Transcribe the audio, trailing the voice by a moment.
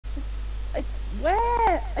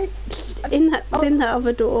in that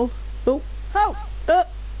other door. Oh. Oh.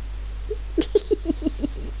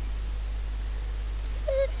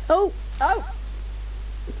 Oh. Oh.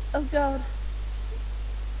 Oh God.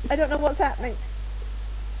 I don't know what's happening.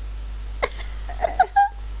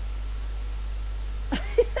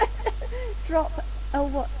 Drop. Oh,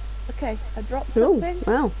 what? Okay, I dropped something.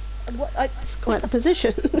 Oh, wow. What? It's quite the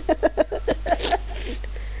position.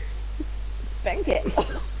 Spank it.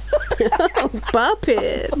 Oh, bop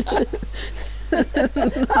it.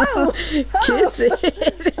 Oh, Kiss it.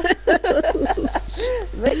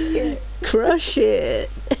 Lick it. Crush it.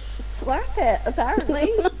 Slap it, apparently.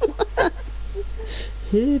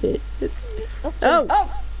 Hit it.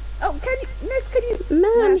 Oh. Oh, can you, miss, can you... Man,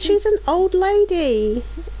 No, she's an old lady.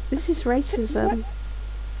 This is racism.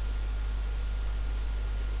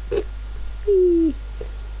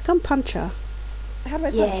 Come punch her. How do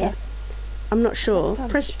I punch Yeah. her? I'm not sure.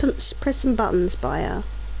 Let's Press some buttons by her.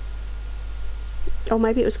 Or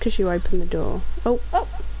maybe it was because you opened the door. Oh. Oh.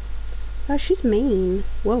 Oh, she's mean.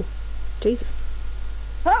 Whoa. Jesus.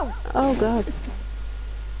 Oh. Oh, God.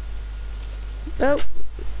 Oh.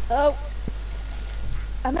 Oh.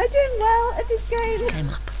 Am I doing well at this game? Came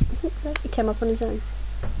up. He came up on his own.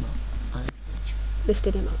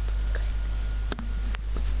 Lifted him up. Okay.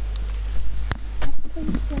 Yes,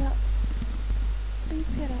 please get up. Please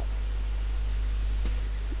get up.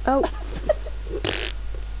 Oh.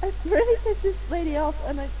 I really pissed this lady off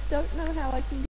and I don't know how I can